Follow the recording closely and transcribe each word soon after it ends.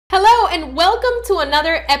Hello and welcome to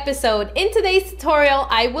another episode. In today's tutorial,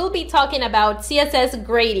 I will be talking about CSS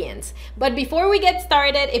gradients. But before we get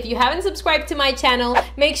started, if you haven't subscribed to my channel,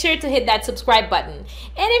 make sure to hit that subscribe button. And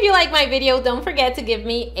if you like my video, don't forget to give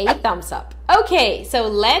me a thumbs up. Okay, so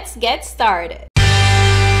let's get started.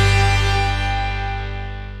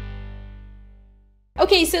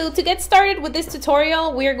 Okay, so to get started with this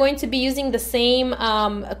tutorial, we are going to be using the same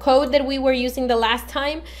code that we were using the last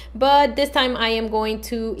time, but this time I am going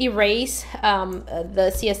to erase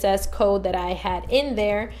the CSS code that I had in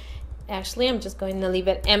there. Actually, I'm just going to leave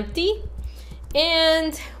it empty.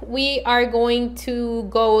 And we are going to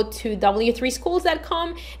go to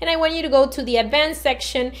w3schools.com, and I want you to go to the advanced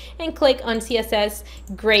section and click on CSS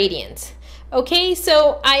Gradient. Okay,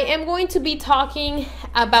 so I am going to be talking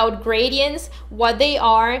about gradients, what they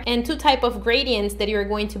are, and two types of gradients that you're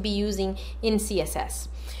going to be using in CSS.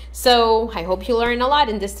 So I hope you learn a lot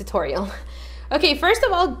in this tutorial. Okay, first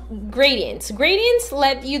of all, gradients. Gradients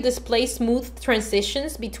let you display smooth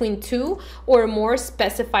transitions between two or more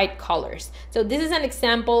specified colors. So this is an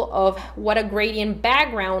example of what a gradient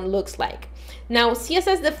background looks like. Now,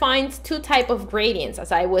 CSS defines two types of gradients,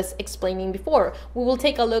 as I was explaining before. We will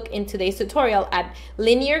take a look in today's tutorial at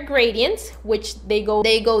linear gradients, which they go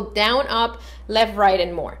down, up, left, right,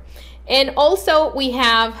 and more. And also we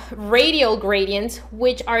have radial gradients,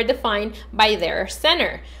 which are defined by their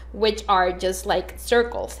center, which are just like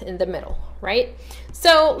circles in the middle, right?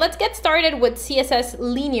 So let's get started with CSS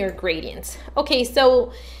linear gradients. Okay,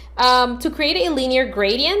 so to create a linear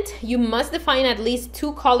gradient, you must define at least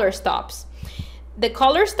two color stops. The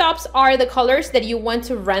color stops are the colors that you want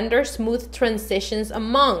to render smooth transitions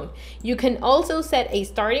among. You can also set a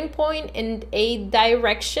starting point and a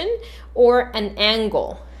direction or an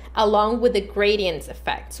angle along with the gradients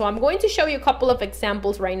effect. So I'm going to show you a couple of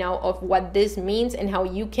examples right now of what this means and how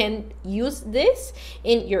you can use this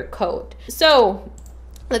in your code. So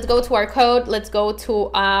let's go to our code. Let's go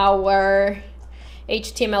to our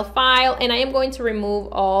HTML file, and I am going to remove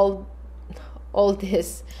all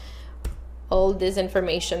this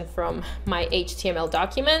information from my HTML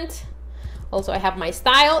document. Also, I have my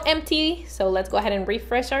style empty, so let's go ahead and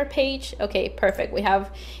refresh our page. Okay, perfect. We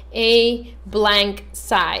have a blank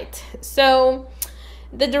site. So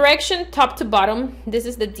the direction top to bottom, this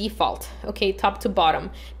is the default, okay, top to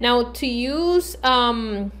bottom. Now to use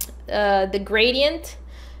the gradient,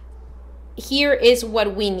 here is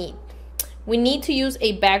what we need. We need to use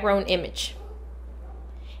a background image.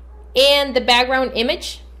 And the background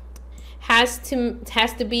image has to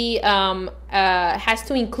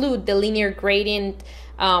include the linear gradient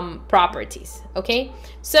properties. Okay,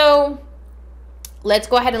 so let's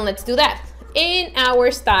go ahead and let's do that. In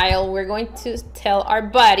our style, we're going to tell our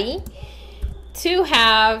body to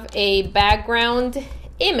have a background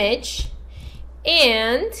image,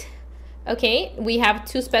 and okay, we have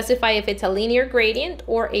to specify if it's a linear gradient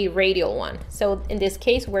or a radial one. So in this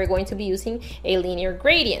case, we're going to be using a linear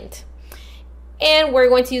gradient. And we're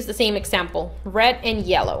going to use the same example, red and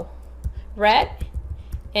yellow. Red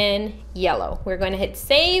and yellow. We're going to hit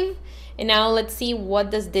save. And now let's see what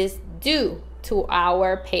does this do to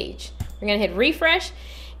our page. We're going to hit refresh.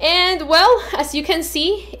 And well, as you can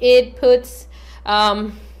see, it puts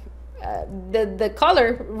the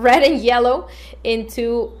color red and yellow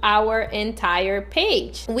into our entire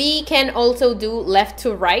page. We can also do left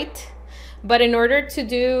to right. But in order to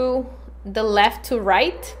do the left to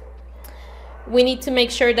right, we need to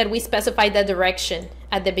make sure that we specify the direction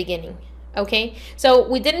at the beginning. Okay, so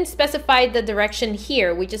we didn't specify the direction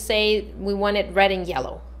here. We just say we want it red and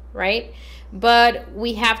yellow, right? But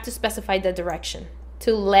we have to specify the direction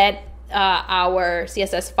to let our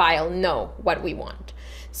CSS file know what we want.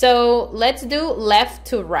 So let's do left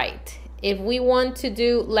to right. If we want to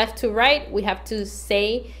do left to right, we have to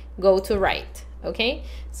say go to right. Okay,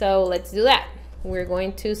 so let's do that. We're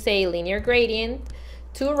going to say linear gradient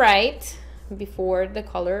to right before the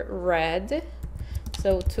color red,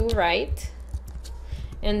 so to right,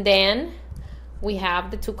 and then we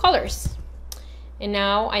have the two colors. And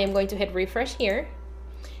now I am going to hit refresh here,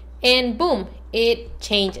 and boom, it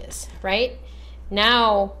changes, right?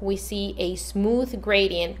 Now we see a smooth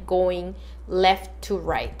gradient going left to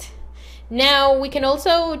right. Now we can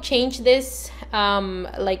also change this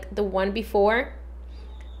like the one before,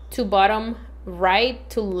 to bottom right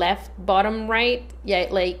to left bottom right. Yeah,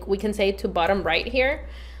 like we can say to bottom right here.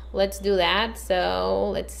 Let's do that.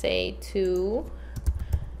 So let's say to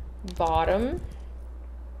bottom.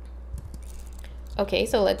 Okay,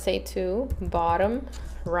 so let's say to bottom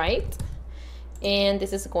right, and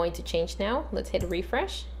this is going to change now. Let's hit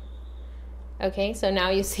refresh. Okay, so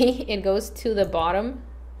now you see it goes to the bottom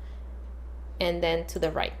and then to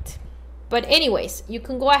the right. But anyways, you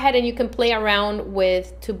can go ahead and you can play around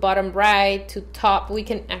with to bottom right, to top. We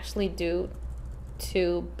can actually do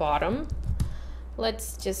to bottom.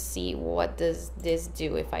 Let's just see what does this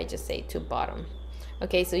do if I just say to bottom.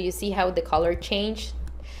 Okay, so you see how the color changed.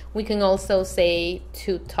 We can also say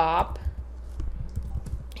to top,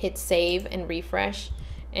 hit save and refresh,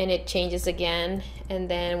 and it changes again. And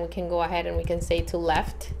then we can go ahead and we can say to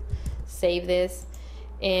left, save this,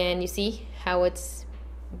 and you see how it's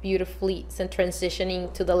beautifully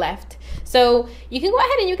transitioning to the left. So you can go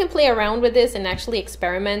ahead and you can play around with this and actually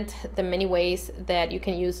experiment the many ways that you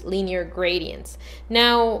can use linear gradients.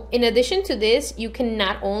 Now, in addition to this, you can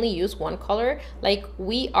not only use one color, like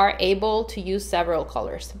we are able to use several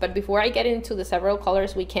colors. But before I get into the several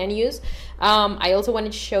colors we can use, I also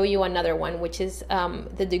wanted to show you another one, which is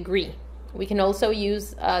the degree. We can also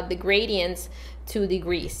use the gradients to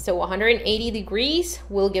degrees. So 180 degrees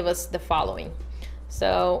will give us the following.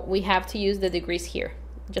 So we have to use the degrees here,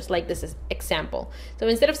 just like this is example. So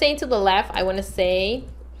instead of saying to the left, I want to say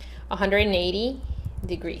 180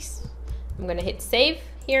 degrees. I'm going to hit save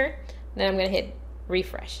here, then I'm going to hit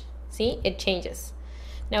refresh. See, it changes.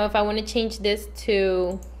 Now if I want to change this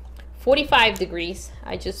to 45 degrees,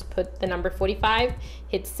 I just put the number 45,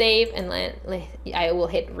 hit save, and I will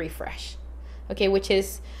hit refresh. Okay, which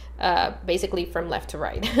is basically from left to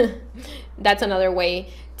right. That's another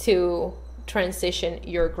way to transition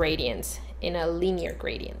your gradients in a linear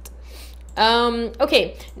gradient.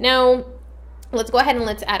 Okay, now let's go ahead and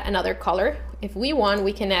let's add another color. If we want,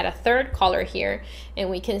 we can add a third color here, and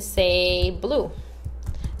we can say blue.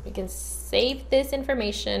 We can save this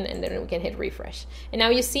information, and then we can hit refresh. And now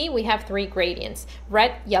you see we have 3 gradients: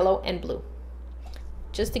 red, yellow, and blue,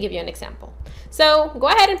 just to give you an example. So go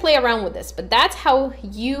ahead and play around with this, but that's how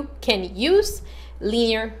you can use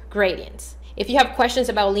linear gradients. If you have questions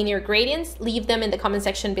about linear gradients, leave them in the comment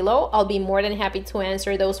section below. I'll be more than happy to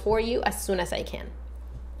answer those for you as soon as I can.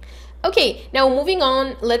 Okay, now moving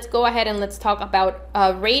on, let's go ahead and let's talk about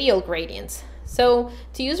radial gradients. So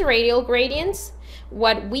to use radial gradients,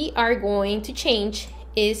 what we are going to change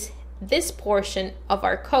is this portion of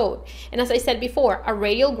our code. And as I said before, a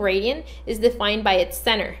radial gradient is defined by its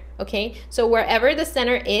center. Okay, so wherever the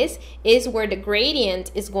center is where the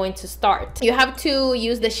gradient is going to start. You have to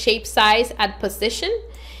use the shape size at position,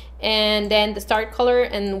 and then the start color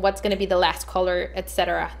and what's going to be the last color,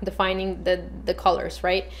 etc., defining the colors,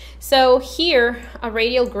 right? So here, a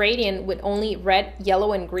radial gradient with only red,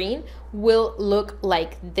 yellow, and green will look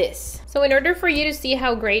like this. So in order for you to see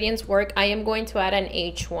how gradients work, I am going to add an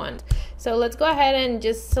H1. So let's go ahead and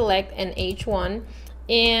just select an H1,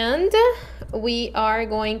 and we are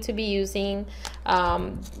going to be using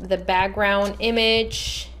the background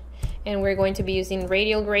image, and we're going to be using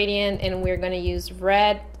radial gradient, and we're going to use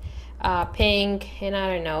red, pink, and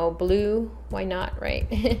I don't know, blue. Why not,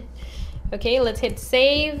 right? Okay, let's hit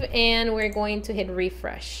save, and we're going to hit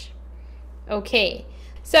refresh. Okay,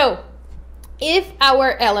 so if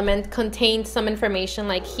our element contains some information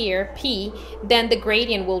like here, P, then the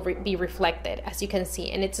gradient will be reflected, as you can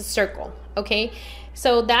see, and it's a circle, okay?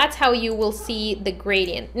 So that's how you will see the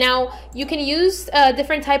gradient. Now, you can use a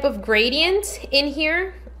different type of gradient in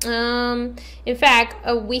here. In fact,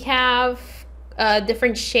 we have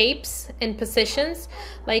different shapes and positions.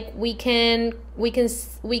 Like we can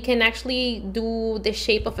actually do the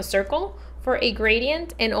shape of a circle for a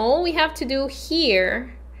gradient, and all we have to do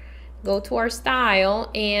here, go to our style,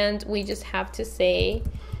 and we just have to say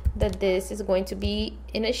that this is going to be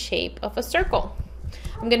in a shape of a circle.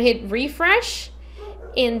 I'm gonna hit refresh,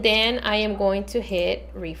 and then I am going to hit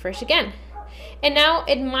refresh again. And now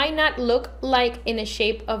it might not look like in a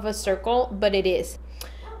shape of a circle, but it is.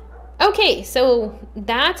 Okay, so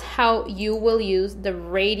that's how you will use the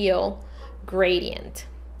radial gradient.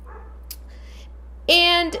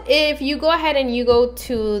 And if you go ahead and you go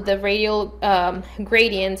to the radial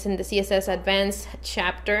gradients in the CSS Advanced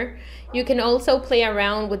chapter, you can also play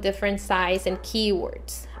around with different size and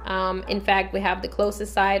keywords. In fact, we have the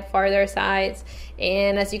closest side, farther sides,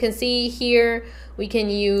 and as you can see here, we can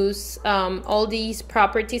use all these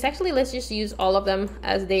properties. Actually, let's just use all of them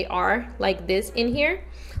as they are, like this in here.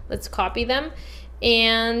 Let's copy them,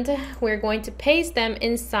 and we're going to paste them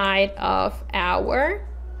inside of our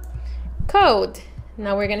code.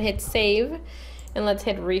 Now we're gonna hit save, and let's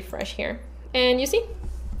hit refresh here. And you see,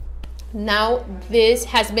 now this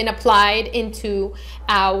has been applied into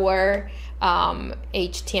our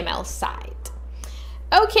HTML site.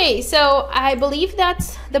 Okay, so I believe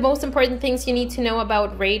that's the most important things you need to know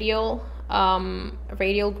about radial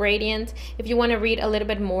Radial Gradient. If you want to read a little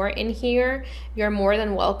bit more in here, you're more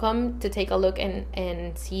than welcome to take a look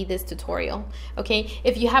and see this tutorial. Okay,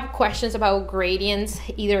 if you have questions about gradients,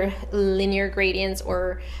 either linear gradients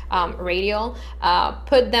or radial,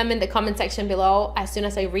 put them in the comment section below. As soon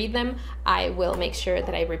as I read them, I will make sure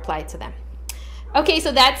that I reply to them. Okay,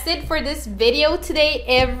 so that's it for this video today,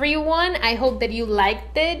 everyone. I hope that you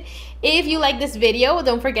liked it. If you like this video,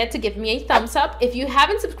 don't forget to give me a thumbs up. If you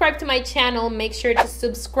haven't subscribed to my channel, make sure to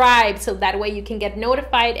subscribe so that way you can get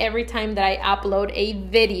notified every time that I upload a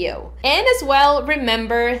video. And as well,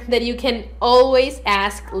 remember that you can always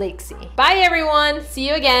ask Lixi. Bye everyone, see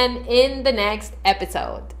you again in the next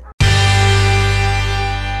episode.